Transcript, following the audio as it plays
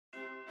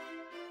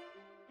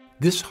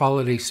This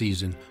holiday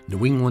season,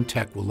 New England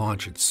Tech will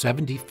launch its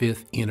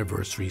 75th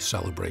anniversary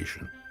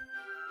celebration.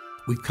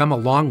 We've come a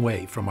long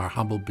way from our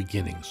humble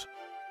beginnings.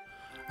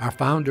 Our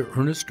founder,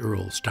 Ernest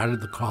Earl,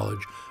 started the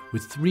college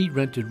with 3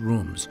 rented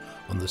rooms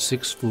on the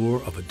 6th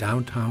floor of a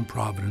downtown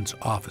Providence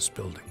office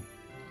building.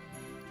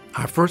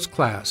 Our first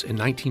class in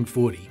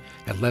 1940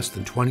 had less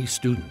than 20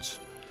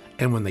 students,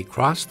 and when they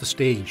crossed the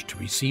stage to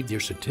receive their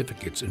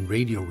certificates in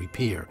radio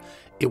repair,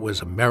 it was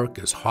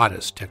America's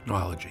hottest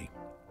technology.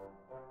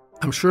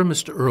 I'm sure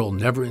Mr. Earl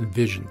never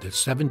envisioned that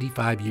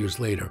 75 years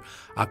later,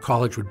 our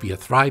college would be a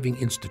thriving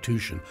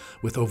institution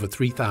with over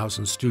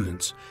 3,000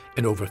 students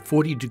and over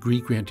 40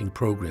 degree-granting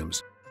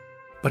programs.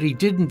 But he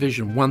did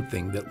envision one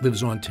thing that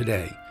lives on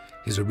today,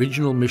 his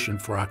original mission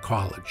for our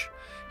college.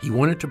 He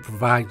wanted to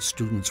provide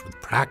students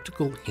with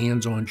practical,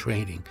 hands-on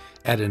training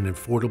at an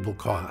affordable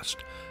cost,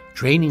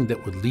 training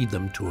that would lead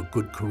them to a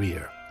good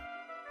career.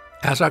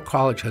 As our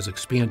college has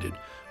expanded,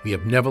 we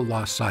have never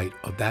lost sight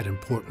of that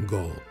important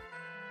goal.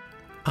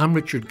 I'm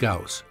Richard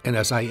Gauss, and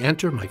as I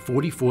enter my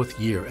 44th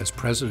year as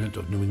president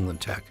of New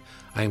England Tech,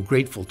 I am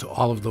grateful to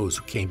all of those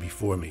who came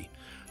before me.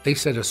 They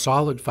set a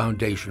solid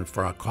foundation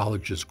for our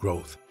college's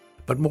growth.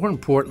 But more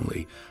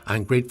importantly,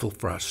 I'm grateful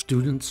for our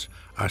students,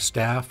 our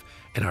staff,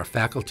 and our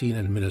faculty and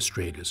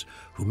administrators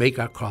who make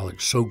our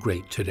college so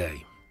great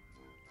today.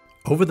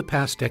 Over the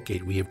past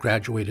decade, we have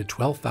graduated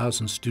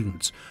 12,000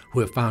 students who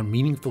have found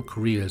meaningful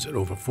careers at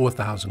over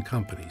 4,000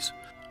 companies.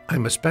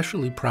 I'm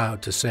especially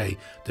proud to say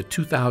that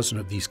 2,000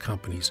 of these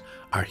companies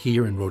are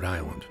here in Rhode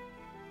Island.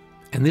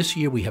 And this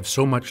year we have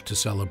so much to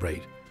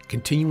celebrate,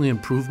 continuing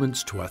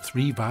improvements to our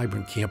 3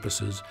 vibrant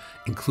campuses,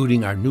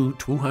 including our new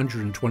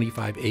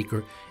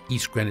 225-acre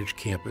East Greenwich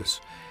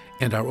campus,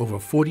 and our over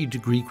 40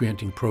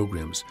 degree-granting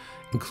programs,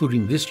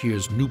 including this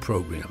year's new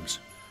programs,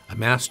 a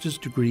master's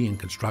degree in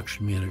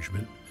construction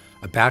management,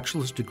 a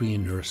bachelor's degree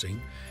in nursing,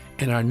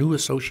 and our new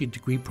associate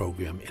degree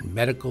program in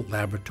medical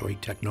laboratory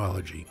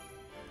technology.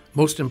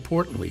 Most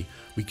importantly,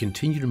 we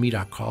continue to meet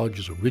our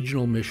college's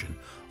original mission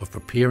of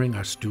preparing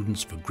our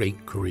students for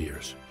great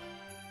careers.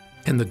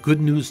 And the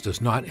good news does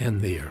not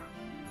end there.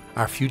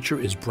 Our future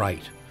is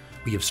bright.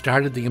 We have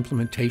started the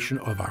implementation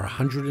of our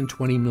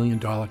 $120 million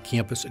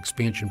campus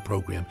expansion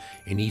program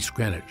in East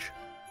Greenwich.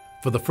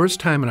 For the first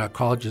time in our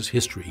college's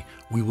history,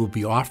 we will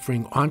be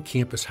offering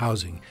on-campus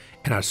housing,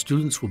 and our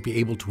students will be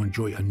able to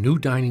enjoy a new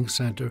dining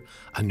center,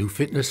 a new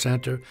fitness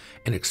center,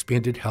 and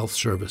expanded health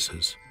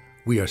services.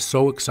 We are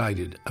so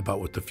excited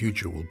about what the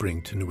future will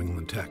bring to New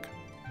England Tech.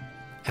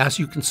 As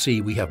you can see,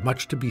 we have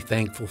much to be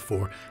thankful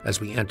for as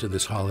we enter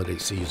this holiday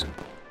season.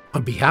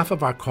 On behalf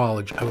of our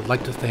college, I would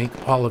like to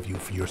thank all of you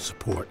for your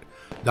support,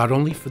 not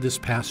only for this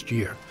past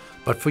year,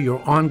 but for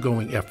your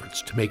ongoing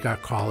efforts to make our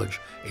college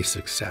a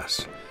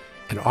success,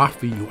 and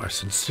offer you our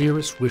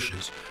sincerest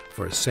wishes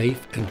for a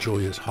safe and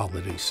joyous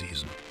holiday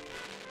season.